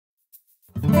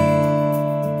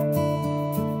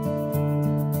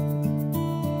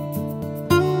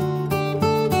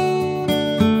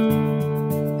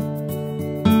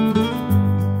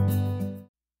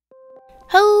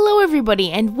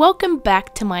everybody and welcome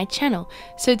back to my channel.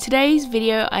 So today's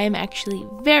video I am actually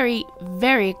very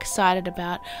excited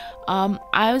about.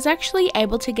 I was actually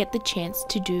able to get the chance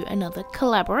to do another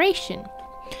collaboration.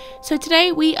 So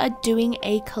today we are doing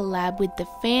a collab with the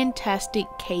fantastic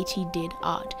Kaatydid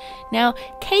art. Now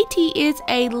Katie is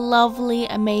a lovely,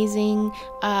 amazing,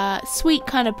 sweet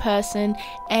kind of person,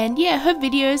 and yeah, her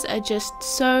videos are just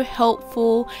so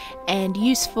helpful and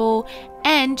useful,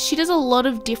 and she does a lot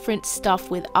of different stuff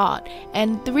with art.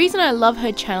 And the reason I love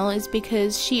her channel is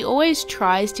because she always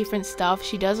tries different stuff.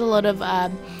 She does a lot of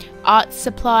art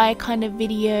supply kind of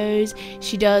videos.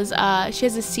 She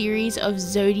has a series of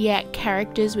zodiac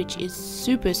characters which is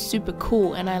super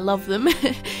cool and I love them.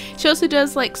 She also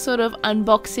does like sort of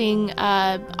unboxing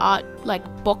art,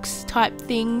 like box type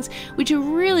things, which are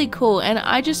really cool, and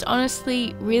I just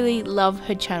honestly really love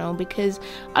her channel because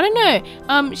I don't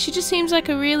know, she just seems like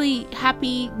a really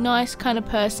happy, nice kind of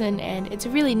person, and it's a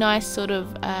really nice sort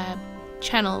of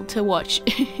channel to watch.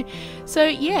 So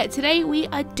yeah, today we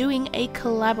are doing a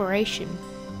collaboration.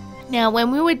 Now when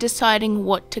we were deciding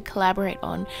what to collaborate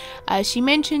on, she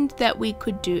mentioned that we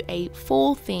could do a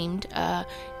fall themed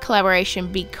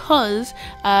collaboration because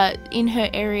in her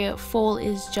area fall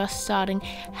is just starting.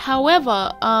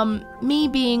 However, me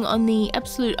being on the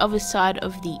absolute other side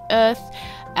of the earth,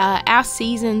 our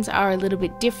seasons are a little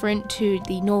bit different to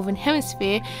the northern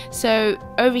hemisphere. So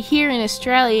over here in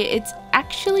Australia it's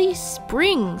actually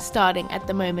spring starting at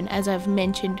the moment, as I've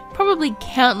mentioned probably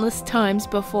countless times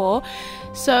before.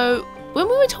 So when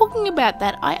we were talking about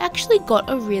that, I actually got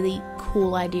a really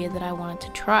cool idea that I wanted to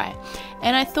try,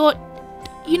 and I thought,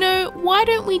 you know, why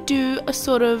don't we do a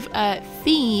sort of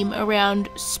theme around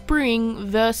spring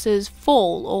versus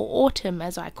fall, or autumn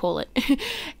as I call it.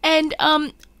 And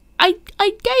I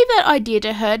gave that idea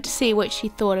to her to see what she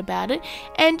thought about it,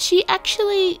 and she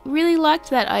actually really liked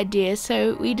that idea,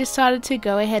 so we decided to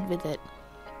go ahead with it.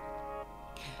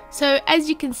 So as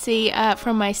you can see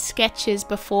from my sketches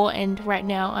before and right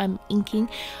now I'm inking,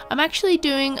 I'm actually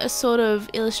doing a sort of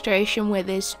illustration where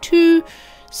there's two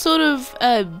sort of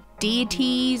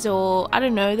deities, or I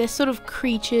don't know, they're sort of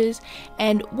creatures,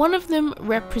 and one of them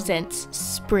represents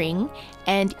spring,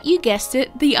 and you guessed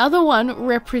it, the other one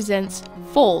represents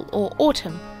fall or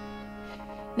autumn.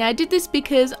 Now I did this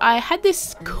because I had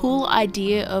this cool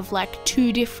idea of like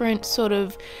two different sort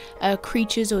of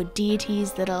creatures or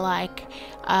deities that are like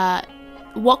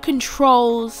what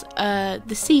controls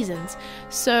the seasons.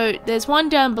 So there's one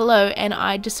down below, and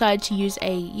I decided to use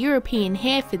a European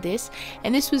hare for this,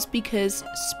 and this was because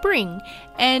spring,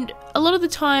 and a lot of the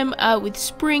time with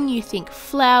spring you think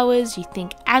flowers, you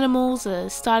think animals are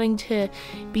starting to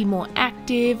be more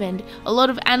active, and a lot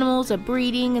of animals are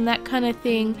breeding and that kind of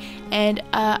thing, and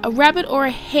a rabbit or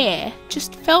a hare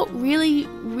just felt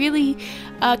really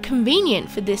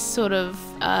convenient for this sort of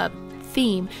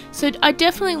theme. So I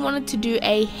definitely wanted to do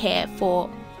a hare for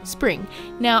spring.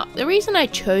 Now the reason I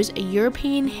chose a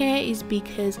European hare is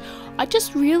because I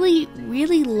just really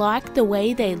like the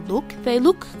way they look. They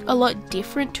look a lot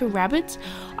different to rabbits.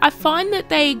 I find that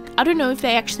I don't know if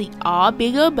they actually are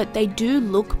bigger, but they do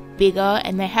look bigger,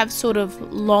 and they have sort of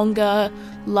longer,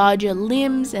 larger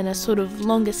limbs and a sort of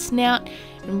longer snout,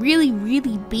 and really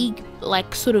big,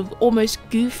 like sort of almost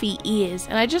goofy ears,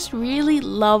 and I just really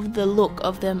love the look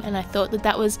of them, and I thought that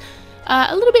that was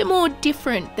a little bit more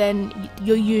different than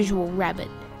your usual rabbit.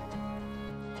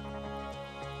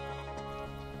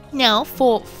 Now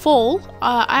for fall,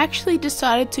 I actually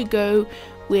decided to go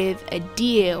with a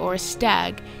deer or a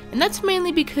stag, and that's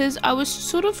mainly because I was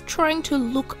sort of trying to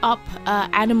look up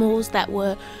animals that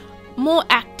were more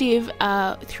active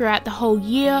throughout the whole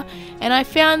year, and I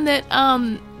found that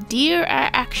deer are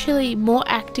actually more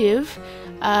active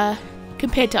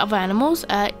compared to other animals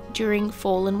during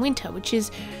fall and winter, which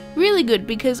is really good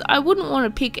because I wouldn't want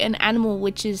to pick an animal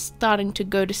which is starting to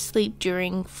go to sleep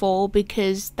during fall,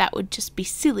 because that would just be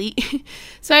silly.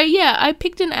 So yeah, I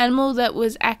picked an animal that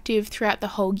was active throughout the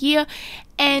whole year,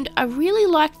 and I really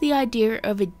liked the idea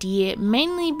of a deer,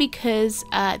 mainly because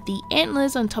the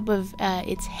antlers on top of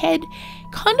its head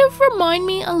kind of remind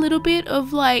me a little bit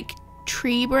of like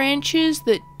tree branches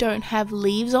that don't have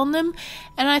leaves on them,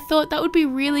 and I thought that would be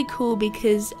really cool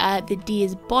because the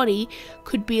deer's body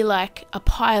could be like a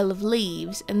pile of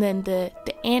leaves, and then the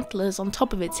antlers on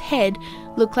top of its head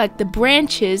look like the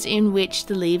branches in which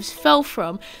the leaves fell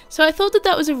from. So I thought that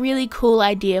that was a really cool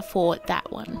idea for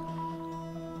that one.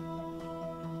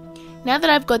 Now that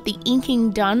I've got the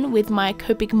inking done with my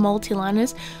Copic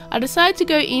multiliners, I decided to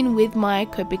go in with my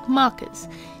Copic markers.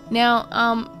 Now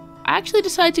I actually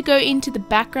decided to go into the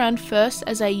background first,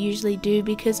 as I usually do,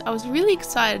 because I was really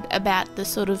excited about the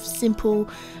sort of simple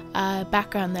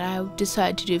background that I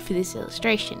decided to do for this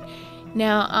illustration.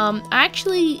 Now, I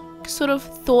actually sort of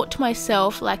thought to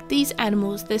myself, like, these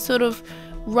animals, they're sort of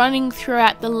running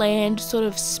throughout the land, sort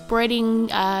of spreading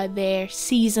their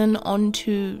season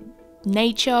onto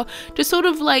nature to sort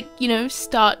of, like, you know,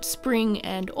 start spring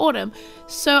and autumn.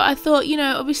 So I thought, you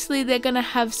know, obviously they're gonna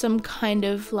have some kind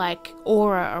of like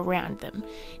aura around them.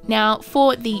 Now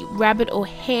for the rabbit or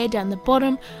hare down the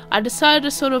bottom, I decided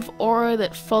a sort of aura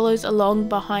that follows along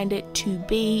behind it to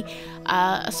be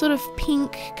a sort of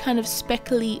pink kind of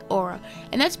speckly aura,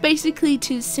 and that's basically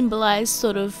to symbolize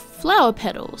sort of flower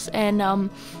petals. And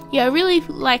yeah,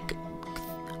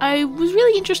 I was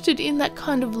really interested in that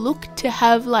kind of look, to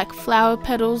have like flower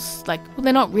petals, like, well,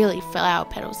 they're not really flower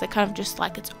petals, they're kind of just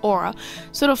like its aura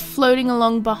sort of floating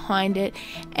along behind it.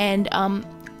 And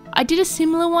I did a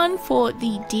similar one for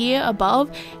the deer above,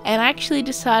 and I actually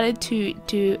decided to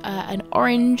do an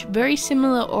orange, very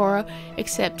similar aura,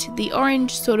 except the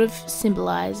orange sort of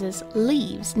symbolizes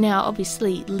leaves. Now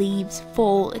obviously leaves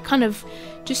fall, it kind of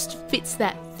just fits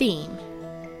that theme.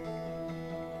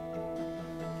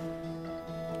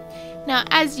 Now,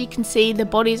 as you can see, the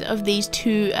bodies of these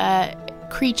two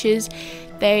creatures,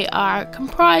 they are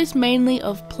comprised mainly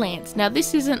of plants. Now,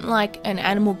 this isn't like an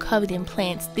animal covered in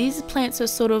plants. These plants are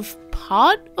sort of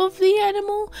part of the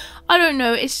animal. I don't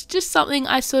know, it's just something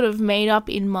I sort of made up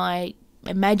in my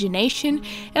imagination.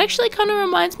 It actually kind of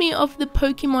reminds me of the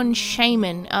Pokemon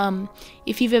Shaman.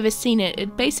 If you've ever seen it,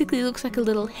 it basically looks like a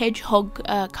little hedgehog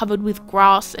covered with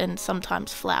grass and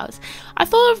sometimes flowers. I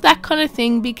thought of that kind of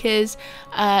thing because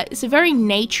it's a very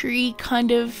naturey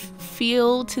kind of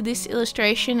feel to this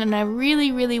illustration, and I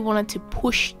really wanted to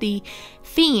push the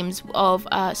themes of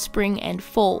spring and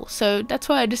fall, so that's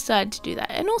why I decided to do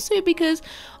that. And also because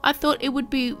I thought it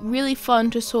would be really fun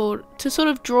to sort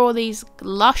of draw these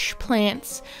lush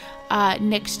plants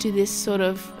next to this sort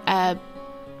of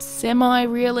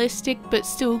semi-realistic but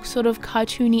still sort of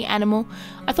cartoony animal.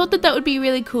 I thought that would be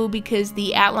really cool because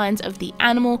the outlines of the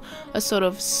animal are sort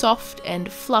of soft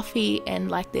and fluffy, and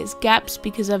like there's gaps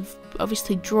because I've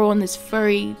obviously drawn this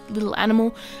furry little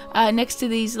animal next to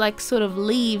these like sort of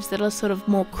leaves that are sort of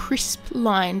more crisp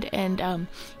lined. And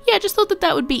yeah, I just thought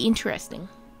that would be interesting.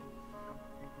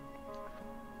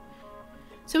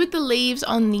 So with the leaves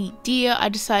on the deer, I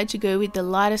decided to go with the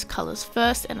lightest colours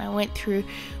first, and I went through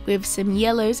with some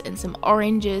yellows and some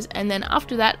oranges, and then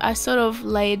after that I sort of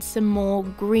laid some more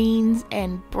greens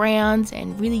and browns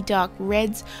and really dark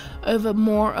reds over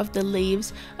more of the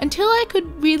leaves until I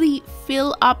could really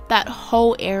fill up that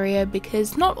whole area,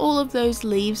 because not all of those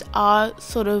leaves are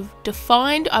sort of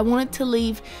defined. I wanted to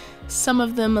leave some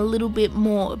of them a little bit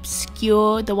more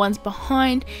obscure, the ones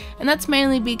behind, and that's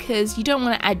mainly because you don't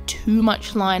want to add too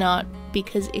much line art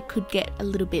because it could get a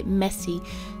little bit messy.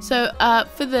 So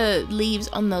for the leaves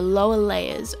on the lower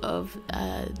layers of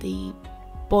the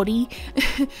body,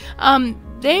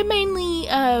 they're mainly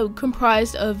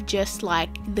comprised of just like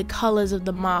the colors of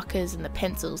the markers and the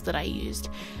pencils that I used,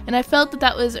 and I felt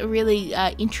that was a really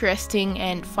interesting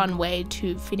and fun way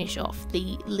to finish off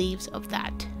the leaves of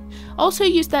that. Also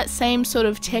used that same sort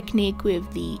of technique with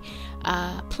the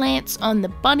plants on the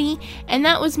bunny, and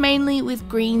that was mainly with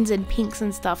greens and pinks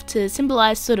and stuff to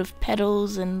symbolize sort of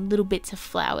petals and little bits of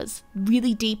flowers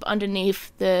really deep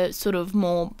underneath the sort of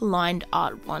more lined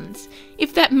art ones.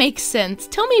 If that makes sense,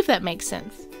 tell me if that makes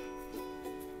sense.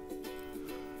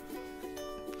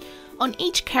 On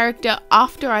each character,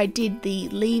 after I did the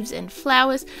leaves and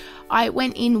flowers, I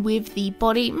went in with the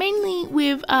body, mainly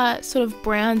with sort of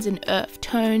browns and earth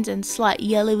tones and slight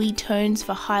yellowy tones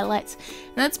for highlights.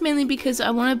 And that's mainly because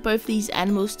I wanted both these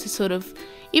animals to sort of,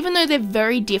 even though they're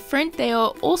very different, they are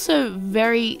also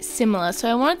very similar. So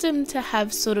I wanted them to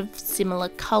have sort of similar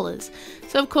colors.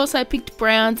 So of course I picked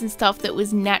browns and stuff that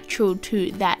was natural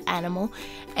to that animal.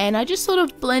 And I just sort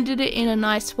of blended it in a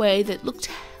nice way that looked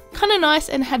kind of nice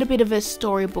and had a bit of a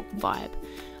storybook vibe.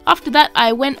 After that,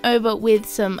 I went over with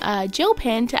some gel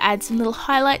pen to add some little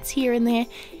highlights here and there,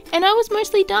 and I was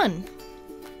mostly done.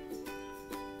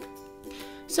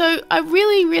 So I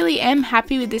really am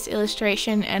happy with this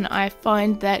illustration, and I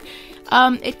find that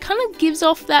it kind of gives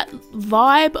off that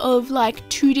vibe of like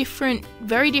two different,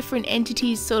 very different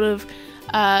entities sort of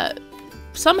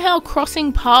somehow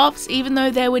crossing paths even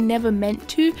though they were never meant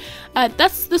to.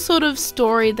 That's the sort of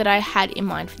story that I had in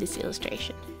mind for this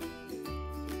illustration.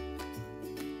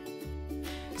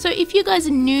 So if you guys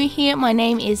are new here, my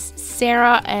name is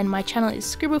Sarah and my channel is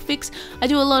Scribblefix. I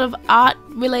do a lot of art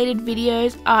related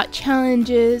videos, art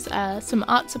challenges, some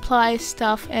art supply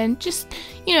stuff, and just,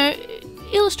 you know,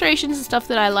 illustrations and stuff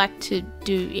that I like to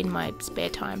do in my spare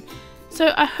time.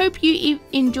 So I hope you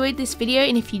enjoyed this video,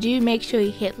 and if you do, make sure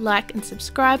you hit like and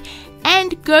subscribe,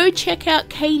 and go check out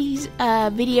Katie's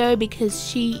video, because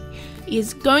she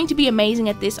is going to be amazing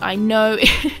at this, I know.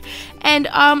 And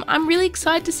I'm really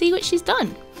excited to see what she's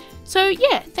done. So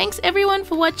yeah, thanks everyone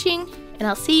for watching, and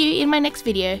I'll see you in my next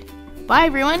video. Bye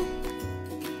everyone!